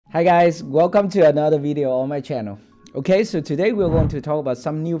Hi guys, welcome to another video on my channel. Okay, so today we're going to talk about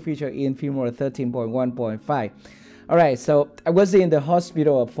some new feature in Filmora 13.1.5. Alright, so I was in the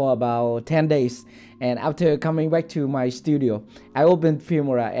hospital for about 10 days, and after coming back to my studio, I opened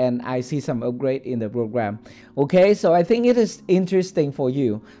Filmora and I see some upgrade in the program. Okay, so I think it is interesting for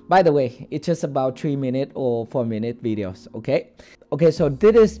you. By the way, it's just about 3-minute or 4-minute videos. Okay, so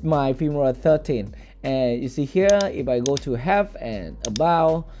this is my Filmora 13, and you see here, if I go to have and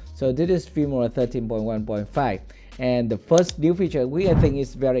about, so this is Filmora 13.1.5, and the first new feature I think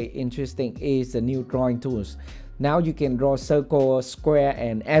is very interesting is the new drawing tools. Now you can draw circle, square,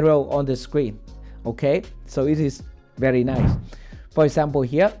 and arrow on the screen. Okay, so it is very nice. For example,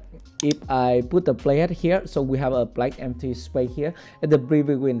 here, if I put the playhead here, so we have a blank empty space here at the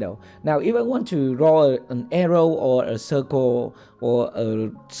preview window. Now, if I want to draw an arrow or a circle or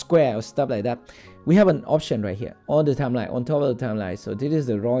a square or stuff like that, we have an option right here on the timeline, on top of the timeline. So this is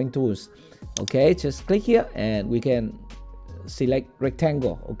the drawing tools. Okay, just click here and we can select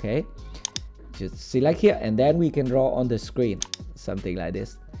rectangle. Okay, just select here and then we can draw on the screen, something like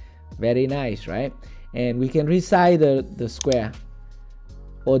this. Very nice, right? And we can resize the square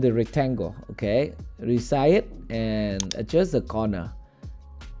or the rectangle. Okay, resize it and adjust the corner,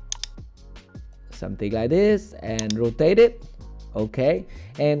 something like this, and rotate it. Okay,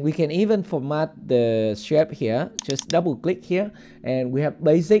 and we can even format the shape here. Just double click here and we have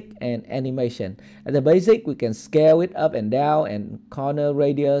basic and animation. At the basic, we can scale it up and down and corner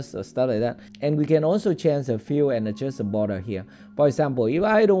radius or stuff like that. And we can also change the fill and adjust the border here. For example, if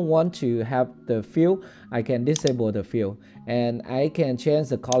I don't want to have the fill, I can disable the fill and I can change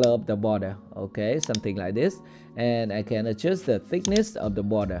the color of the border. Okay, something like this, and I can adjust the thickness of the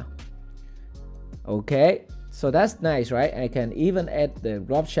border. Okay, so that's nice, right? I can even add the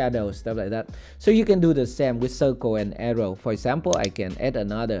drop shadow, stuff like that. So you can do the same with circle and arrow. For example, I can add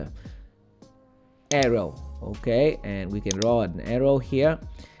another arrow. Okay, and we can draw an arrow here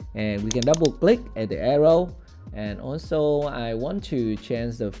and we can double click at the arrow. And also I want to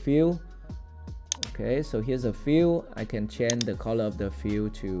change the fill. Okay, so here's a fill. I can change the color of the fill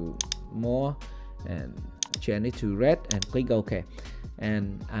to more and change it to red and click OK.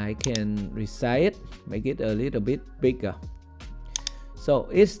 And I can resize it, make it a little bit bigger. So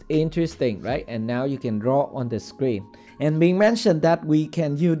it's interesting, right? And now you can draw on the screen. And being mentioned that we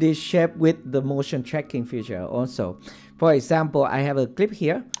can use this shape with the motion tracking feature also. For example, I have a clip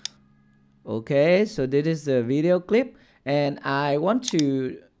here. Okay, so this is the video clip and I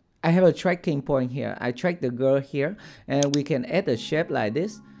have a tracking point here. I track the girl here and we can add a shape like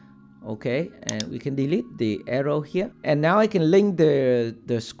this. Okay, and we can delete the arrow here, and now I can link the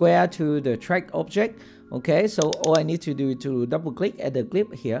square to the track object. Okay, so all I need to do is to double click at the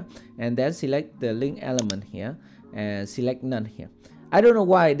clip here and then select the link element here and select none here. I don't know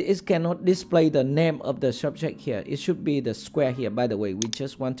why it cannot display the name of the subject here. It should be the square here. By the way, we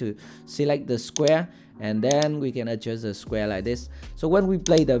just want to select the square and then we can adjust the square like this. So when we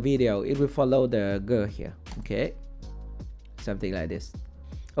play the video, it will follow the girl here. Okay, something like this.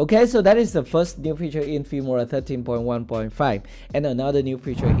 Okay, so that is the first new feature in Filmora 13.1.5, and another new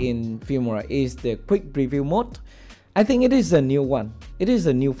feature in Filmora is the quick preview mode. I think it is a new one. It is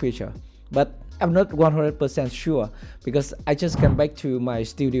a new feature, but I'm not 100% sure because I just came back to my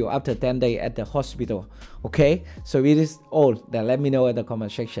studio after 10 days at the hospital. Okay, so it is old. Then let me know in the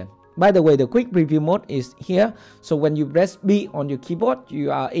comment section. By the way, the quick preview mode is here. So when you press B on your keyboard,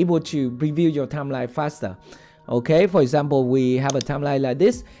 you are able to preview your timeline faster. Okay, for example, we have a timeline like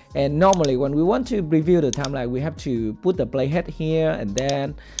this, and normally when we want to preview the timeline, we have to put the playhead here and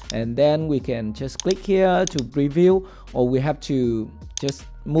then we can just click here to preview, or we have to just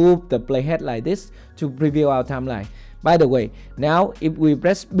move the playhead like this to preview our timeline. By the way, now if we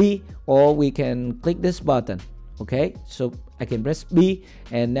press B, or we can click this button. Okay, so I can press B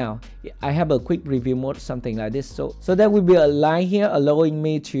and now I have a quick preview mode, something like this. So there will be a line here allowing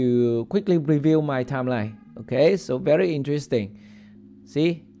me to quickly preview my timeline. Okay, so very interesting.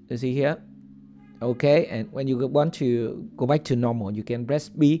 See, you see here. Okay, and when you want to go back to normal, you can press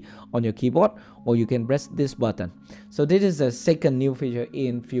B on your keyboard or you can press this button. So this is the second new feature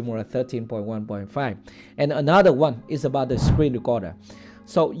in Filmora 13.1.5, and another one is about the screen recorder.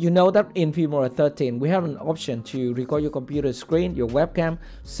 So you know that in Filmora 13 we have an option to record your computer screen, your webcam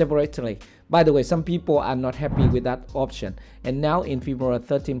separately. By the way, some people are not happy with that option, and now in Filmora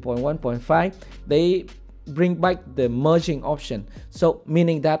 13.1.5 they bring back the merging option. So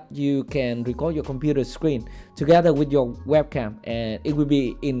meaning that you can record your computer screen together with your webcam and it will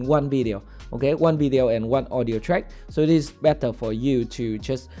be in one video. Okay, one video and one audio track. So it is better for you to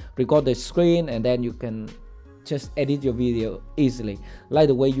just record the screen and then you can just edit your video easily, like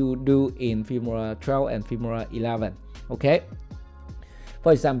the way you do in Filmora 12 and Filmora 11. Okay,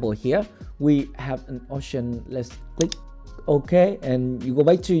 for example, here we have an option. Let's click OK, and you go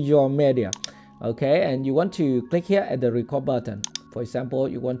back to your media. Okay, and you want to click here at the record button. For example,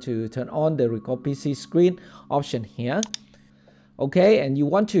 you want to turn on the record PC screen option here. Okay, and you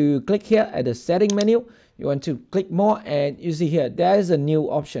want to click here at the setting menu. You want to click more, and you see here there is a new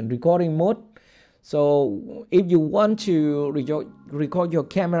option, recording mode. So if you want to record your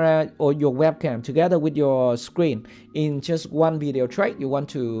camera or your webcam together with your screen in just one video track, you want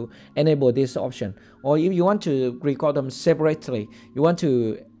to enable this option. Or if you want to record them separately, you want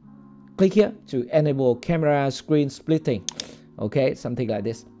to click here to enable camera screen splitting. Okay, something like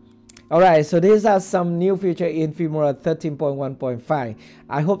this. Alright, so these are some new features in Filmora 13.1.5.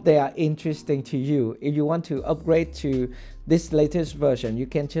 I hope they are interesting to you. If you want to upgrade to this latest version, you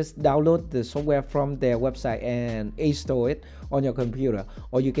can just download the software from their website and install it on your computer,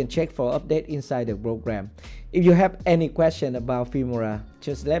 or you can check for update inside the program. If you have any question about Filmora,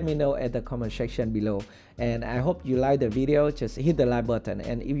 just let me know at the comment section below. And I hope you like the video. Just hit the like button,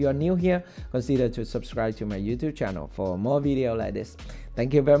 and if you are new here, consider to subscribe to my YouTube channel for more videos like this.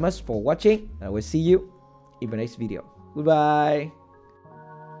 Thank you very much for watching. I will see you in the next video. Goodbye.